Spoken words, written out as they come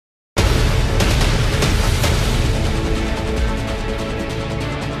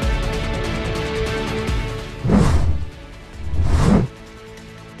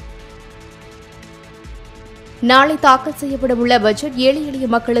நாளை தாக்கல் செய்யப்படவுள்ள பட்ஜெட் ஏழை எளிய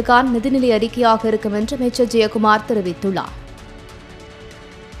மக்களுக்கான நிதிநிலை அறிக்கையாக இருக்கும் என்று அமைச்சர் ஜெயக்குமார் தெரிவித்துள்ளார்.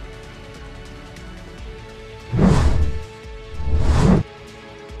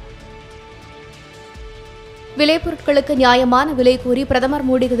 விளைபொருட்களுக்கு நியாயமான விலை கூறி பிரதமர்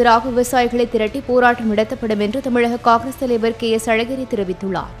மோடிக்கு எதிராக விவசாயிகளை திரட்டி போராட்டம் நடத்தப்படும் என்று தமிழக காங்கிரஸ் தலைவர் KS அழகிரி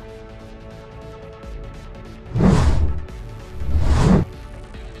தெரிவித்துள்ளார்.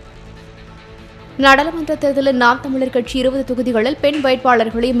 நாடாளுமன்ற தேர்தலில் நாம் தமிழர் கட்சி 20 தொகுதிகளில் பெண்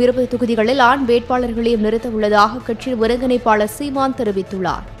வேட்பாளர்களையும் 20 தொகுதிகளில் ஆண் வேட்பாளர்களையும் நிறுத்த உள்ளதாக கட்சியின் ஒருங்கிணைப்பாளர் சீமான்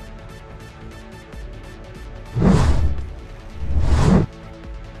தெரிவித்துள்ளார்.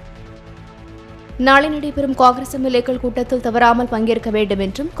 நாளை நடைபெறும் காங்கிரஸ் எம்எல்ஏக்கள் கூட்டத்தில் தவறாமல் பங்கேற்க வேண்டும்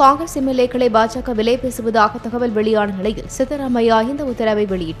என்றும் காங்கிரஸ் எம்எல்ஏக்களை பாஜக விலை பேசுவதாக தகவல் வெளியான நிலையில் சித்தராமையா இந்த உத்தரவை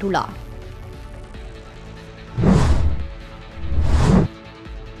வெளியிட்டுள்ளார்.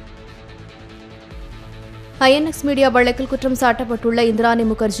 INX மீடியா வழக்கில் குற்றம் சாட்டப்பட்டுள்ள இந்திராணி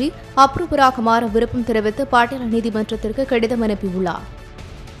முகர்ஜி அப்ரூவராக மாற விருப்பம் தெரிவித்து பாட்டியாலா நீதிமன்றத்திற்கு கடிதம் அனுப்பியுள்ளார்.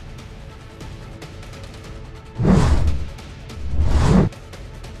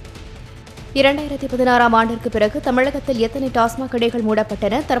 ஆண்டிற்கு பிறகு தமிழகத்தில் எத்தனை டாஸ்மாக் கடைகள்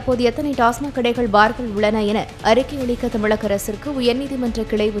மூடப்பட்டன, தற்போது எத்தனை டாஸ்மாக் கடைகள் பார்கள் உள்ளன என அறிக்கை அளிக்க தமிழக அரசிற்கு உயர்நீதிமன்ற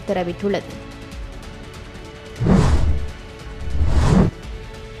கிளை உத்தரவிட்டுள்ளது.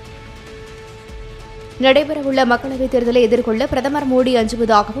 நடைபெறவுள்ள மக்களவைத் தேர்தலை எதிர்கொள்ள பிரதமர் மோடி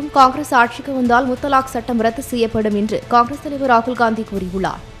அஞ்சுவதாகவும் காங்கிரஸ் ஆட்சிக்கு வந்தால் முத்தலாக் சட்டம் ரத்து செய்யப்படும் என்று காங்கிரஸ் தலைவர் ராகுல் காந்தி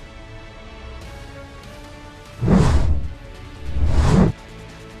கூறியுள்ளார்.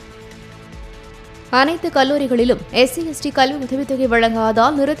 அனைத்து கல்லூரிகளிலும் SC/ST கல்வி உதவித்தொகை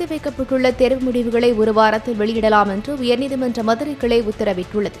வழங்காதால் நிறுத்தி வைக்கப்பட்டுள்ள தேர்வு முடிவுகளை ஒரு வாரத்தில் வெளியிடலாம் என்று உயர்நீதிமன்ற மதுரை கிளை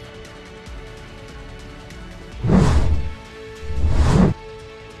உத்தரவிட்டுள்ளது.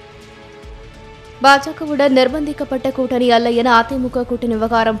 பாஜகவுடன் நிர்பந்திக்கப்பட்ட கூட்டணி அல்ல என அதிமுக கூட்டணி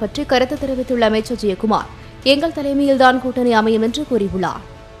விவகாரம் பற்றி கருத்து தெரிவித்துள்ள அமைச்சர் ஜெயக்குமார், எங்கள் தலைமையில்தான் கூட்டணி அமையும் என்று கூறியுள்ளார்.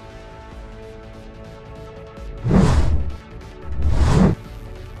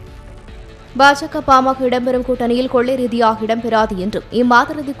 பாஜக பாமக இடம்பெறும் கூட்டணியில் கொள்ளை ரீதியாக இடம்பெறாது என்றும்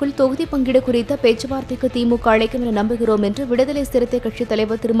இம்மாத இறுதிக்குள் தொகுதி பங்கீடு குறித்த பேச்சுவார்த்தைக்கு திமுக அழைக்கும் என நம்புகிறோம் என்று விடுதலை சிறுத்தை கட்சித்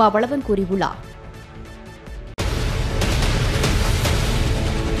தலைவர் திருமாவளவன் கூறியுள்ளார்.